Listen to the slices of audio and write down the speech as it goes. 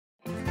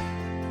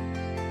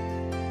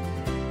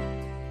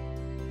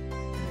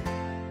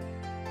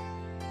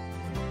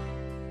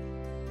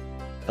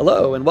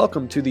Hello, and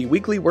welcome to the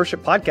weekly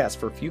worship podcast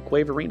for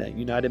Fuquay Arena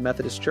United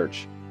Methodist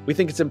Church. We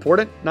think it's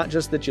important, not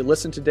just that you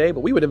listen today,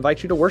 but we would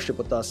invite you to worship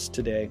with us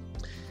today.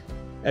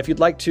 If you'd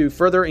like to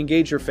further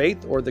engage your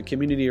faith or the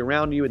community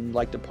around you and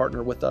like to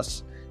partner with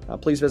us,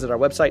 please visit our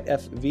website,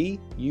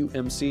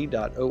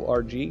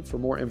 fvumc.org, for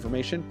more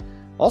information.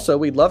 Also,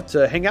 we'd love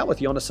to hang out with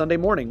you on a Sunday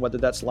morning, whether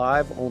that's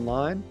live,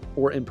 online,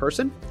 or in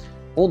person.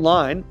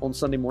 Online on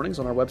Sunday mornings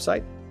on our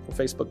website, or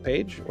Facebook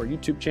page, or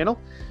YouTube channel.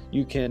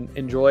 You can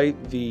enjoy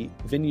the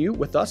venue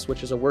with us,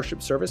 which is a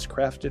worship service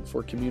crafted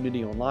for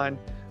community online,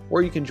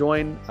 or you can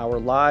join our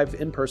live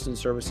in-person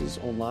services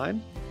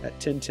online at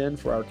 10:10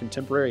 for our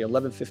contemporary,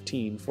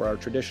 11:15 for our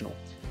traditional.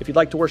 If you'd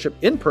like to worship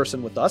in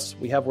person with us,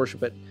 we have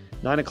worship at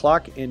 9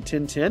 o'clock and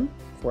 10:10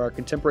 for our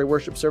contemporary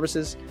worship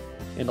services,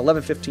 and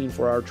 11:15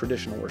 for our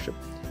traditional worship.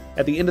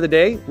 At the end of the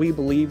day, we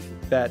believe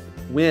that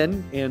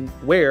when and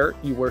where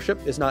you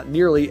worship is not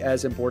nearly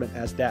as important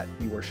as that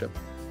you worship.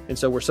 And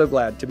so we're so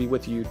glad to be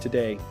with you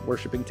today,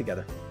 worshiping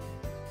together.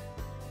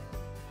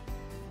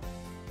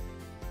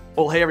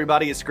 Well, hey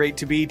everybody, it's great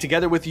to be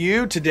together with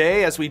you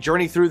today as we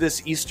journey through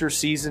this Easter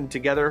season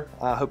together.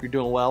 I hope you're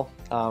doing well.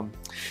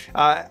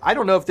 I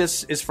don't know if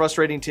this is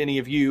frustrating to any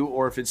of you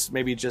or if it's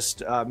maybe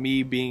just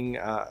me being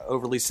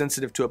overly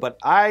sensitive to it, but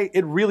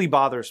it really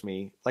bothers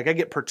me. Like, I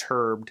get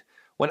perturbed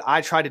when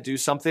I try to do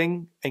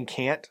something and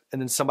can't, and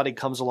then somebody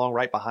comes along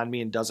right behind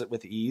me and does it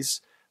with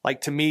ease.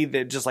 Like, to me,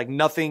 that just like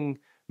nothing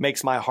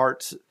makes my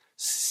heart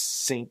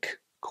sink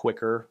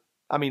quicker.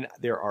 I mean,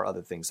 there are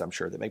other things I'm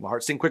sure that make my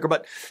heart sink quicker,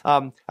 but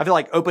I feel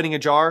like opening a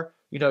jar,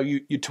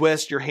 you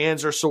twist, your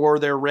hands are sore,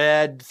 they're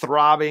red,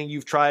 throbbing.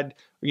 You've tried,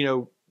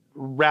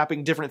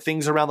 wrapping different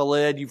things around the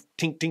lid. You've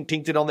tinked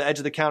it on the edge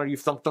of the counter.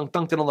 You've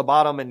thunked it on the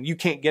bottom and you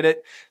can't get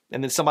it.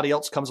 And then somebody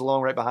else comes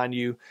along right behind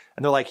you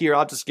and they're like, here,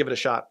 I'll just give it a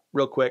shot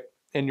real quick.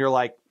 And you're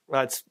like,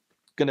 well, it's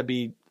going to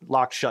be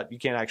locked shut. You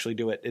can't actually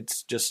do it.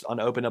 It's just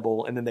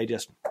unopenable. And then they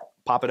just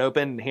pop it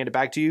open and hand it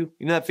back to you.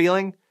 You know that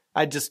feeling?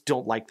 I just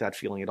don't like that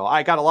feeling at all.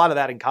 I got a lot of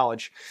that in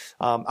college.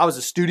 I was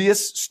a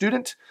studious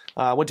student.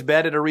 I went to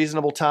bed at a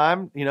reasonable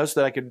time, so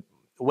that I could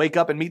wake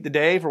up and meet the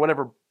day for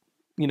whatever,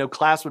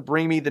 class would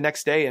bring me the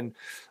next day. And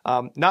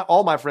not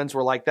all my friends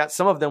were like that.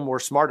 Some of them were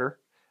smarter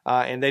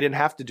and they didn't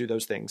have to do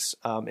those things.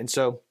 And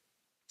so,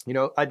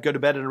 I'd go to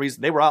bed at a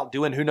reason. They were out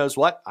doing who knows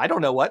what. I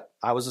don't know what.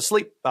 I was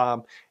asleep.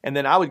 And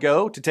then I would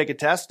go to take a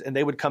test and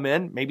they would come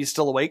in, maybe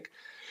still awake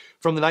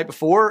from the night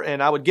before.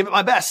 And I would give it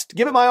my best,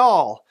 give it my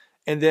all.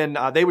 And then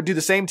they would do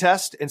the same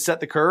test and set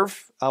the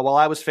curve while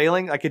I was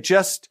failing.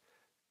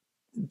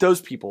 Those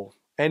people.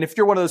 And if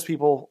you're one of those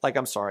people,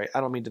 I'm sorry,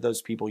 I don't mean to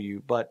those people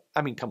but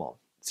I mean, come on,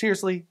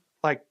 seriously,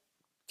 can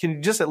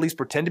you just at least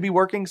pretend to be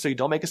working so you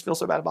don't make us feel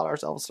so bad about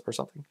ourselves or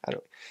something?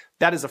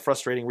 That is a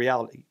frustrating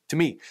reality to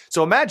me.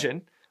 So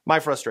imagine my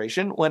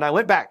frustration when I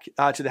went back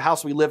to the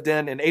house we lived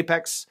in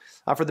Apex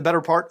for the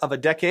better part of a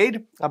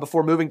decade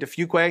before moving to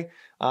Fuquay.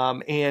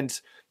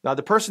 And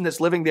the person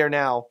that's living there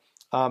now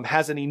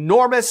has an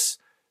enormous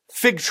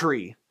fig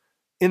tree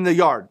in the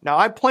yard. Now,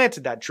 I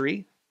planted that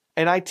tree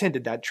and I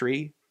tended that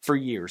tree for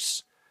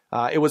years.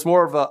 It was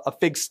more of a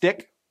fig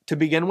stick to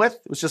begin with.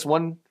 It was just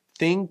one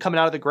thing coming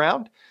out of the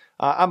ground.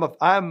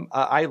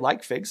 I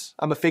like figs.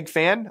 I'm a fig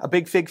fan, a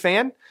big fig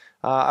fan.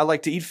 I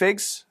like to eat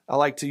figs. I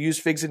like to use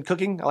figs in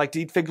cooking. I like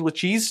to eat figs with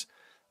cheese.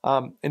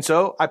 And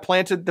so I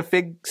planted the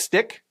fig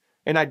stick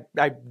and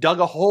I dug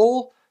a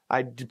hole.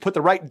 I put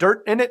the right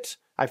dirt in it.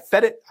 I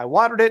fed it. I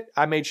watered it.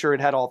 I made sure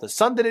it had all the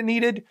sun that it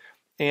needed.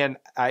 And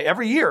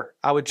every year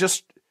I would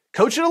just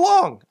coach it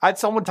along.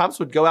 Sometimes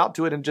would go out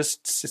to it and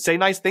just say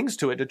nice things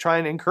to it to try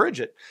and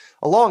encourage it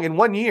along. In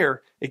 1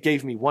 year, it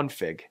gave me one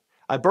fig.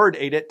 A bird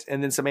ate it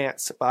and then some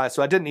ants.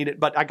 So I didn't eat it,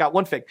 but I got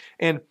one fig.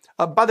 And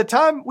by the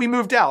time we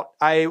moved out,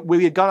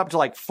 we had gone up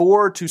to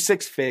 4 to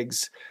 6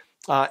 figs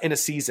in a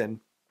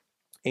season.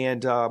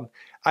 And so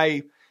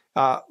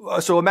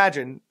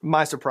imagine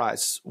my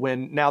surprise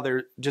when now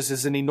there just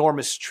is an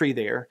enormous tree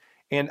there.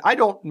 And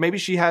maybe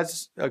she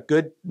has a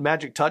good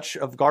magic touch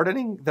of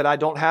gardening that I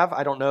don't have.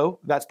 I don't know.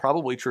 That's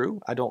probably true.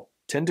 I don't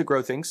tend to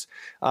grow things.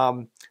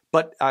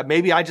 But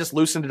maybe I just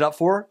loosened it up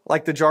for her,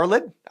 like the jar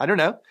lid. I don't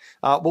know.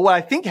 But what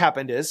I think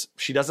happened is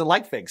she doesn't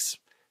like figs.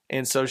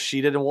 And so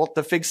she didn't want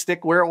the fig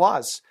stick where it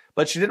was.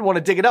 But she didn't want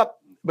to dig it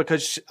up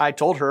because I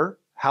told her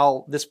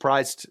how this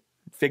prized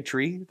fig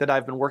tree that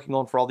I've been working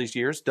on for all these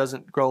years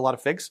doesn't grow a lot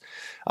of figs.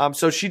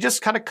 So she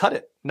just kind of cut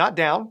it, not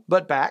down,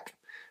 but back.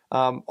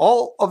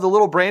 All of the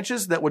little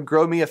branches that would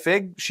grow me a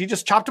fig, she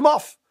just chopped them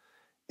off.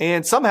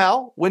 And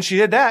somehow, when she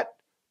did that,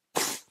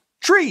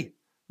 tree.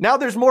 Now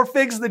there's more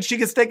figs than she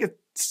can shake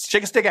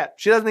a stick at.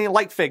 She doesn't even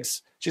like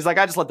figs. She's like,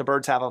 I just let the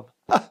birds have them.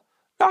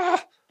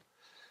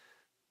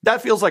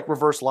 That feels like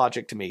reverse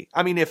logic to me.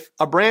 I mean, if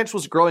a branch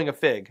was growing a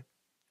fig,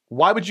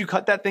 why would you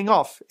cut that thing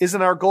off?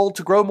 Isn't our goal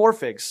to grow more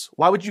figs?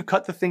 Why would you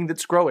cut the thing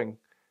that's growing?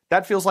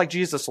 That feels like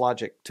Jesus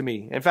logic to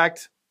me. In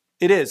fact,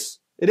 it is.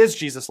 It is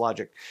Jesus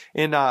logic.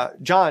 In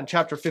John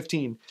chapter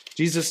 15,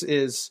 Jesus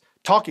is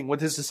talking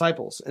with his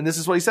disciples, and this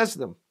is what he says to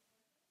them.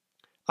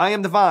 I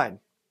am the vine,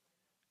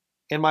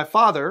 and my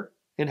Father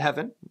in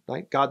heaven,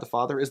 right? God the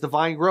Father is the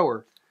vine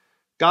grower.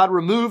 God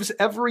removes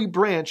every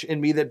branch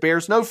in me that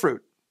bears no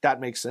fruit. That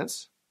makes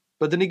sense.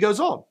 But then he goes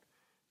on.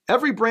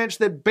 Every branch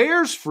that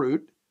bears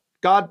fruit,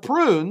 God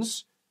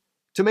prunes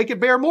to make it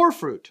bear more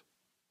fruit.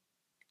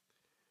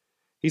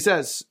 He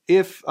says,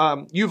 if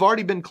you've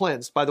already been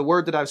cleansed by the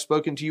word that I've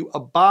spoken to you,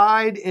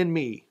 abide in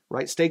me,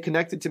 right? Stay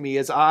connected to me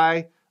as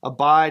I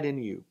abide in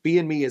you. Be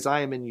in me as I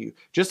am in you.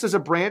 Just as a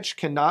branch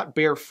cannot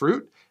bear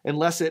fruit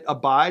unless it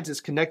abides,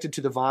 is connected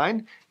to the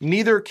vine,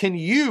 neither can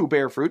you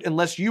bear fruit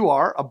unless you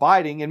are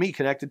abiding in me,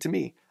 connected to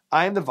me.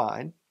 I am the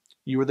vine,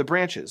 you are the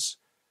branches.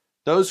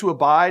 Those who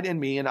abide in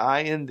me and I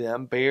in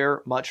them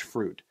bear much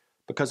fruit,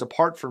 because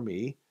apart from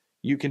me,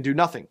 you can do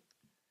nothing.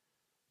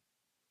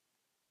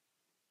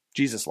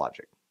 Jesus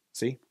logic.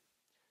 See?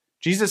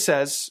 Jesus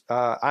says,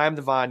 I am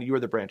the vine, you are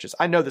the branches.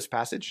 I know this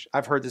passage.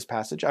 I've heard this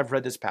passage. I've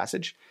read this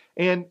passage.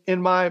 And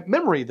in my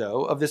memory,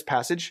 though, of this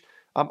passage,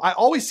 I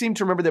always seem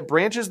to remember that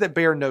branches that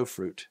bear no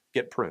fruit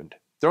get pruned.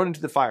 Thrown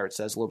into the fire, it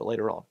says a little bit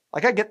later on.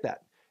 Like, I get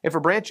that. If a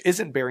branch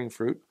isn't bearing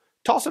fruit,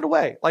 toss it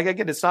away. Like, I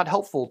get it's not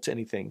helpful to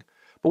anything.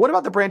 But what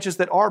about the branches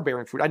that are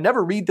bearing fruit? I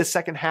never read the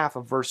second half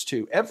of verse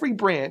 2. Every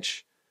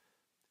branch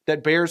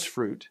that bears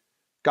fruit,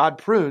 God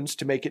prunes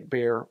to make it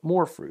bear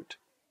more fruit.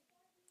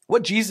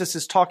 What Jesus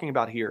is talking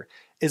about here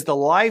is the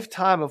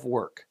lifetime of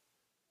work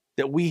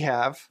that we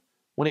have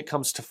when it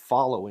comes to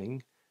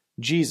following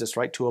Jesus,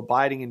 right? To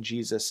abiding in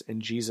Jesus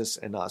and Jesus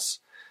in us.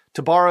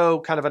 To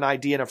borrow kind of an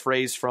idea and a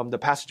phrase from the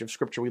passage of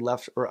scripture we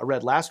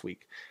read last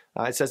week,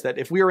 it says that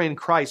if we are in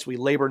Christ, we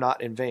labor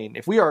not in vain.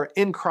 If we are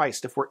in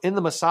Christ, if we're in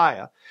the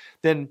Messiah,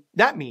 then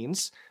that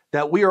means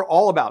that we are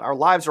all about, our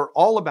lives are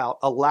all about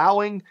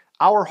allowing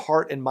our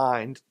heart and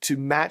mind to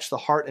match the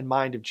heart and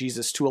mind of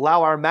Jesus, to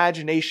allow our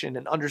imagination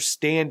and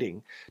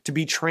understanding to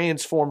be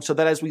transformed so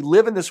that as we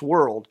live in this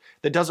world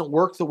that doesn't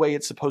work the way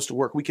it's supposed to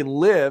work, we can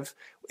live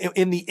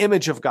in the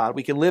image of God.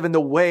 We can live in the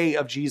way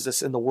of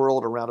Jesus in the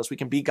world around us. We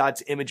can be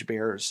God's image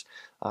bearers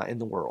in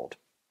the world.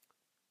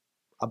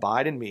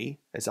 Abide in me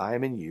as I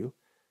am in you,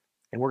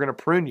 and we're going to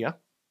prune you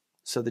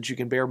so that you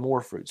can bear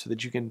more fruit, so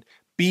that you can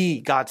be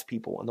God's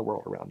people in the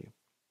world around you.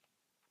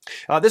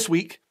 This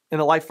week, in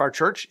the life of our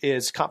church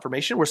is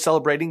confirmation. We're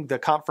celebrating the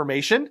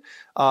confirmation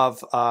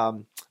of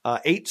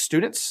 8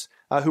 students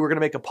who are going to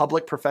make a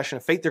public profession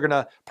of faith. They're going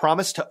to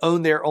promise to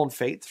own their own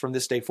faith from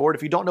this day forward.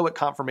 If you don't know what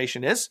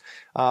confirmation is,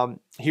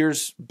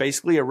 here's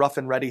basically a rough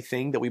and ready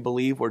thing that we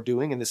believe we're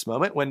doing in this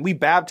moment. When we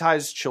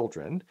baptize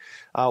children,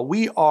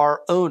 we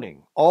are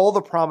owning all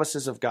the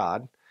promises of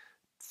God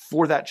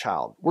for that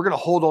child. We're going to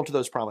hold on to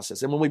those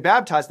promises. And when we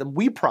baptize them,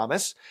 we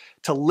promise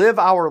to live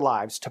our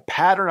lives, to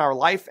pattern our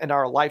life and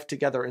our life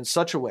together in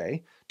such a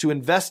way to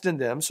invest in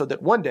them so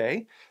that one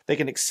day they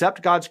can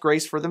accept God's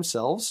grace for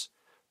themselves,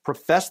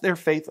 profess their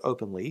faith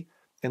openly,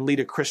 and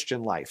lead a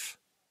Christian life,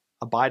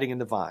 abiding in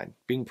the vine,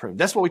 being pruned.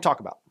 That's what we talk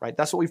about, right?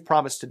 That's what we've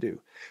promised to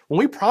do. When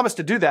we promise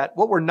to do that,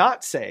 what we're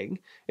not saying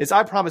is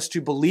I promise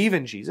to believe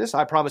in Jesus.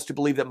 I promise to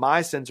believe that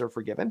my sins are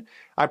forgiven.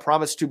 I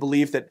promise to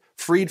believe that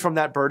freed from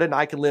that burden,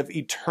 I can live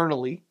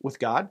eternally with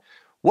God.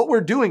 What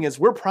we're doing is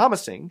we're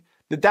promising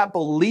that that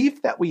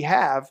belief that we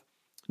have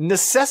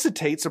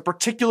necessitates a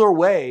particular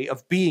way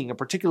of being, a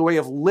particular way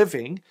of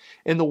living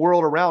in the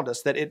world around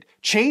us, that it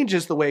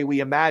changes the way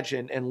we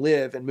imagine and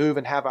live and move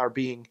and have our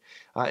being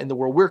in the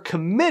world. We're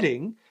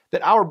committing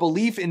that our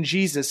belief in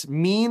Jesus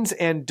means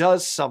and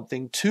does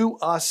something to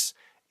us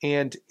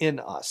and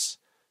in us,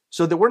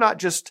 so that we're not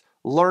just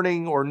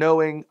learning or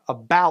knowing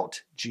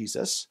about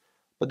Jesus,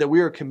 but that we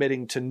are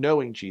committing to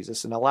knowing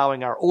Jesus and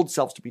allowing our old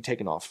selves to be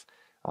taken off,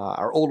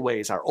 our old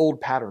ways, our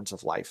old patterns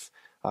of life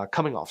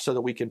coming off, so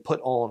that we can put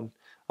on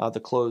the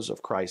clothes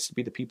of Christ,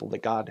 be the people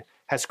that God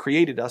has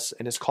created us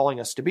and is calling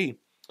us to be.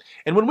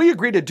 And when we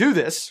agree to do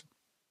this,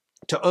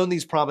 to own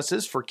these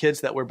promises for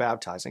kids that we're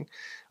baptizing,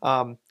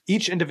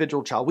 each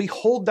individual child, we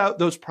hold out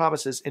those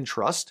promises in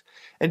trust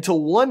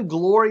until one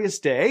glorious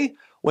day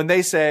when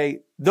they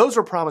say, those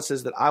are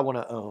promises that I want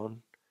to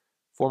own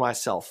for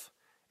myself.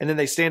 And then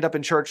they stand up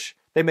in church,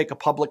 they make a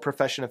public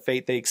profession of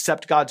faith, they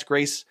accept God's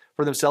grace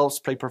for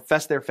themselves, they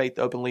profess their faith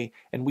openly,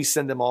 and we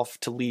send them off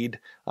to lead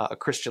a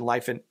Christian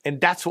life.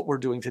 And that's what we're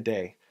doing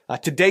today.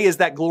 Today is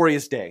that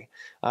glorious day,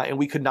 and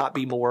we could not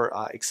be more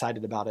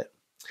excited about it.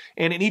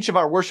 And in each of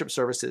our worship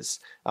services,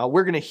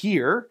 we're going to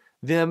hear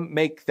them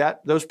make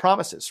those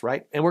promises,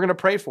 right? And we're going to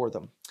pray for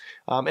them.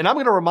 And I'm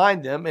going to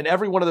remind them in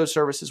every one of those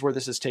services where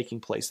this is taking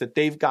place that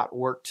they've got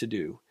work to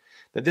do,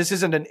 that this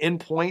isn't an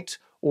endpoint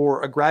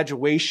or a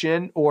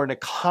graduation or an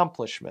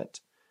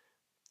accomplishment,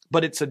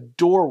 but it's a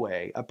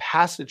doorway, a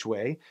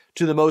passageway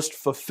to the most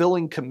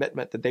fulfilling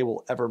commitment that they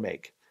will ever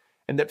make.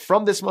 And that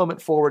from this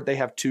moment forward, they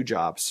have 2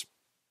 jobs: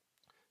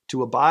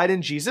 to abide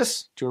in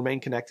Jesus, to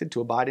remain connected,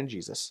 to abide in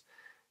Jesus,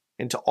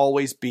 and to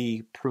always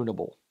be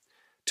prunable,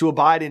 to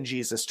abide in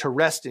Jesus, to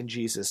rest in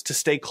Jesus, to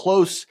stay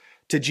close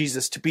to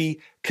Jesus, to be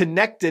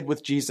connected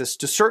with Jesus,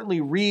 to certainly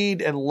read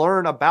and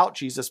learn about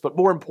Jesus, but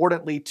more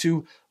importantly,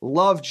 to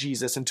love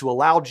Jesus and to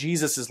allow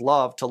Jesus'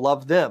 love to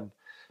love them,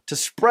 to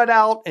spread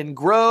out and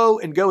grow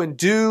and go and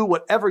do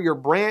whatever your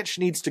branch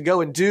needs to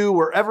go and do,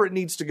 wherever it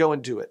needs to go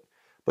and do it,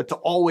 but to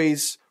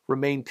always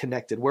remain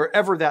connected,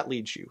 wherever that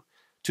leads you,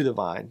 to the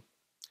vine.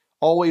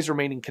 Always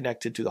remaining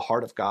connected to the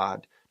heart of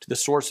God, to the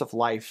source of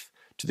life,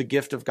 to the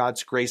gift of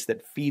God's grace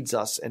that feeds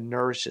us and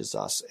nourishes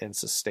us and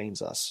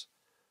sustains us.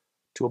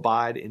 To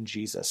abide in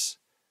Jesus.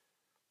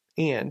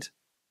 And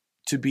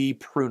to be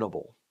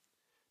prunable.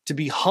 To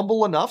be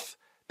humble enough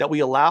that we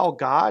allow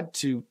God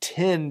to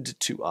tend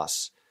to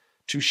us,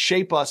 to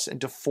shape us and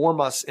to form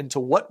us into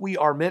what we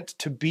are meant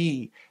to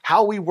be,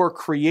 how we were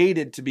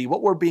created to be,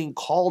 what we're being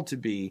called to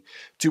be,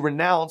 to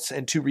renounce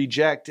and to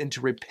reject and to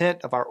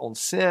repent of our own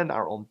sin,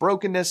 our own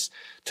brokenness,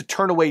 to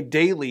turn away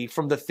daily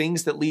from the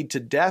things that lead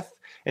to death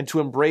and to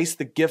embrace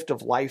the gift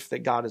of life that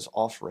God is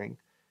offering.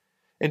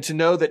 And to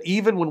know that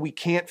even when we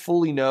can't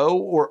fully know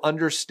or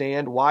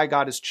understand why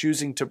God is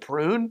choosing to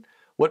prune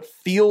what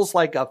feels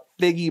like a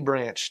figgy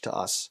branch to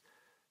us,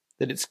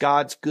 that it's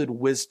God's good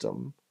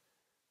wisdom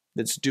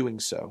that's doing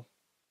so.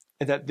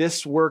 And that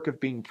this work of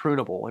being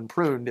prunable and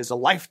pruned is a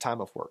lifetime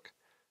of work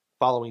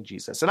following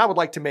Jesus. And I would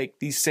like to make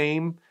these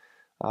same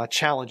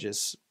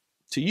challenges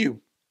to you,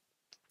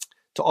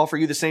 to offer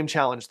you the same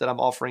challenge that I'm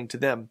offering to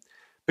them.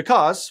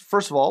 Because,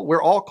 first of all,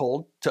 we're all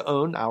called to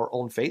own our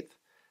own faith.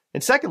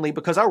 And secondly,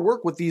 because our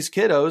work with these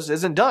kiddos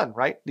isn't done,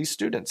 right? These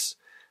students.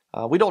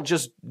 We don't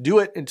just do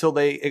it until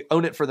they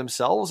own it for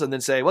themselves and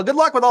then say, well, good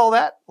luck with all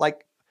that.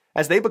 Like,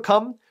 as they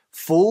become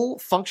full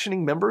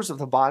functioning members of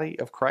the body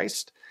of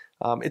Christ,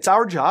 it's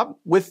our job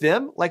with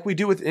them, like we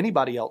do with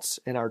anybody else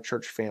in our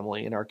church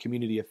family, in our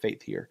community of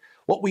faith here.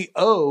 What we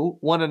owe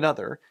one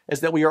another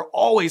is that we are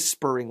always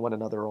spurring one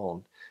another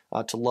on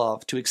to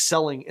love, to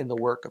excelling in the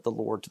work of the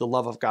Lord, to the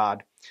love of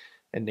God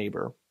and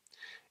neighbor.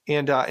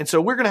 And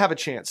so we're going to have a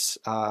chance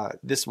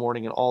this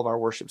morning in all of our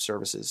worship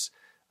services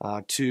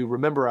to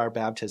remember our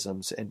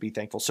baptisms and be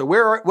thankful. So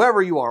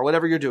wherever you are,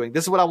 whatever you're doing,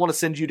 this is what I want to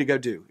send you to go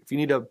do. If you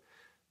need to,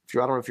 I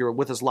don't know if you're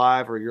with us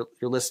live or you're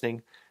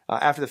listening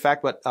after the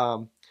fact, but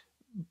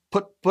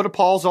put a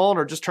pause on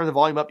or just turn the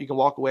volume up. You can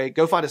walk away.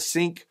 Go find a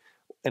sink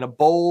and a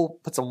bowl,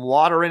 put some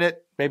water in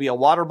it, maybe a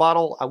water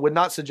bottle. I would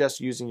not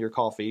suggest using your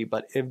coffee,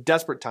 but in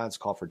desperate times,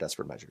 call for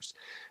desperate measures.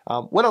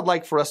 What I'd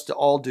like for us to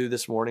all do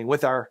this morning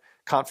with our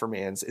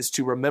confirmands is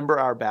to remember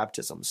our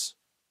baptisms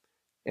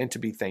and to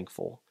be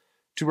thankful,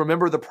 to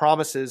remember the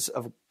promises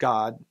of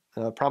God,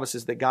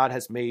 promises that God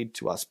has made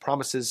to us,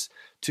 promises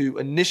to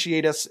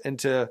initiate us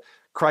into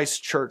Christ's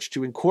church,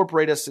 to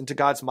incorporate us into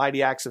God's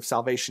mighty acts of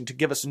salvation, to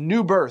give us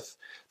new birth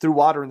through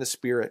water and the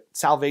Spirit,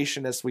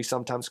 salvation as we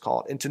sometimes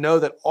call it, and to know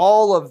that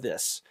all of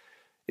this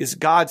is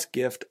God's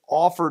gift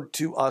offered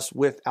to us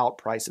without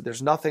price.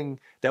 There's nothing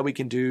that we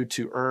can do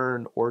to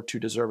earn or to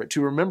deserve it.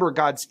 To remember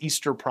God's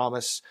Easter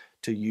promise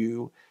to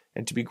you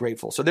and to be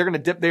grateful. So they're going to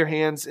dip their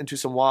hands into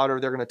some water.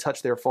 They're going to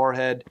touch their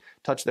forehead,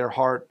 touch their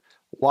heart,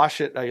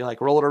 wash it,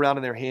 roll it around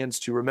in their hands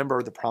to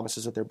remember the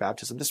promises of their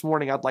baptism. This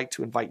morning, I'd like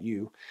to invite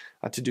you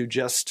to do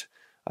just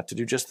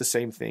the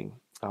same thing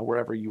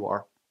wherever you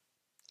are.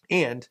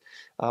 And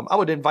I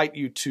would invite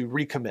you to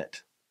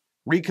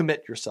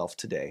recommit yourself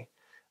today,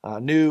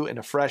 new and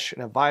a fresh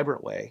and a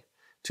vibrant way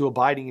to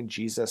abiding in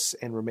Jesus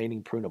and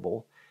remaining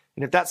prunable.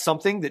 And if that's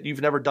something that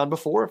you've never done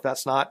before, if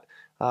that's not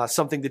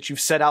something that you've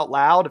said out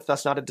loud, if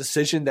that's not a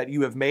decision that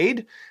you have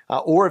made,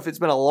 or if it's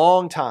been a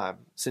long time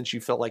since you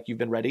felt like you've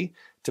been ready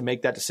to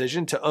make that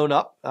decision, to own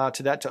up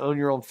to that, to own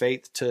your own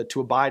faith,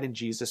 to abide in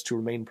Jesus, to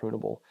remain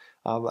prunable.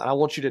 And I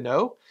want you to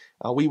know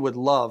we would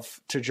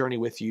love to journey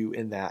with you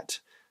in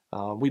that.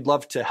 We'd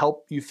love to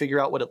help you figure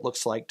out what it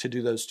looks like to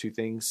do those two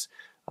things,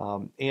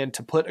 and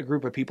to put a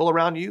group of people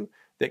around you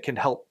that can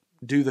help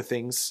do the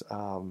things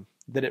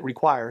that it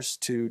requires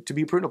to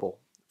be prunable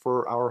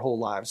for our whole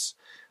lives,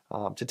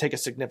 to take a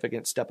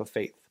significant step of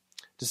faith,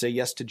 to say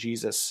yes to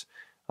Jesus,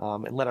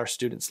 and let our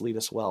students lead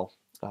us well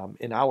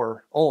in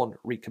our own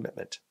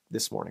recommitment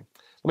this morning.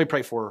 Let me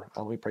pray for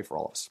all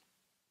of us.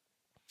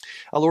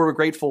 Lord, we're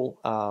grateful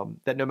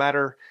that no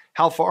matter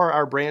how far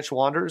our branch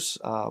wanders,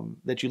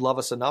 that you love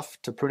us enough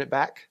to prune it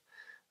back,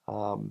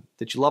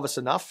 that you love us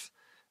enough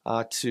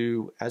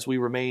to, as we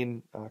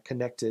remain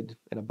connected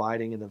and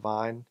abiding in the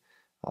vine,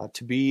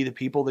 to be the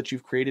people that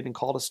you've created and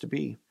called us to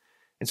be.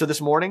 And so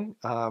this morning,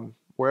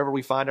 wherever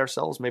we find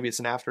ourselves, maybe it's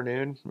an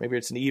afternoon, maybe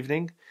it's an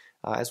evening,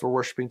 as we're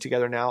worshiping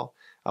together now,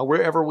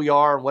 wherever we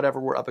are and whatever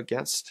we're up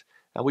against,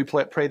 we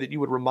pray that you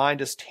would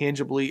remind us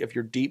tangibly of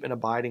your deep and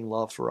abiding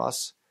love for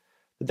us.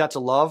 That that's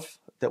a love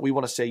that we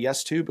want to say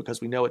yes to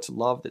because we know it's a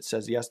love that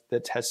says yes,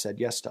 that has said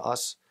yes to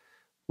us.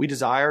 We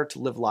desire to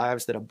live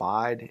lives that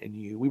abide in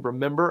you. We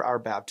remember our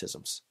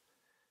baptisms,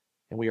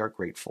 and we are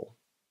grateful.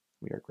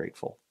 We are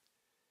grateful.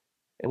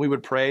 And we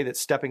would pray that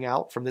stepping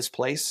out from this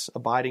place,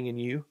 abiding in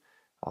you,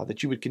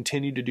 that you would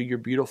continue to do your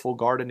beautiful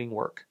gardening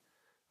work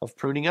of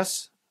pruning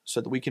us so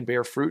that we can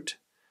bear fruit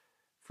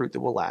that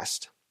will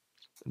last.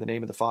 In the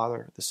name of the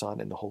Father, the Son,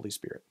 and the Holy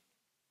Spirit.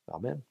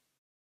 Amen.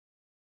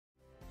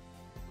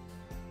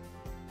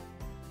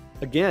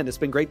 Again, it's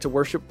been great to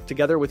worship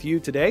together with you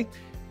today.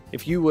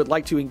 If you would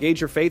like to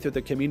engage your faith with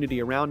the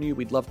community around you,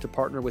 we'd love to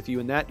partner with you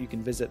in that. You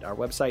can visit our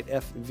website,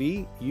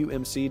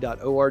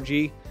 fvumc.org,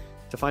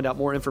 to find out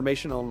more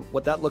information on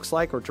what that looks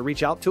like or to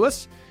reach out to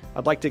us.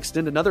 I'd like to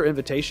extend another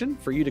invitation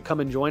for you to come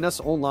and join us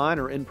online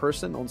or in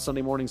person on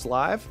Sunday mornings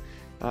live.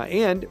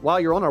 And while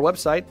you're on our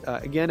website,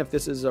 again, if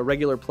this is a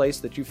regular place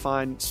that you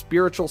find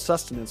spiritual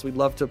sustenance, we'd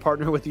love to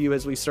partner with you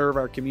as we serve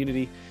our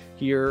community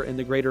here in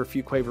the greater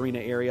Fuquay-Varina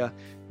area.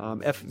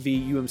 fvumc.org/give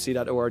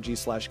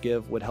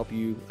would help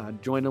you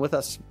join with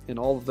us in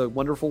all of the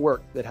wonderful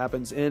work that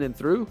happens in and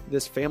through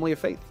this family of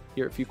faith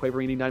here at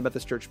Fuquay-Varina United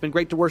Methodist Church. It's been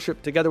great to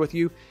worship together with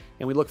you,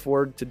 and we look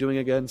forward to doing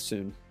it again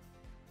soon.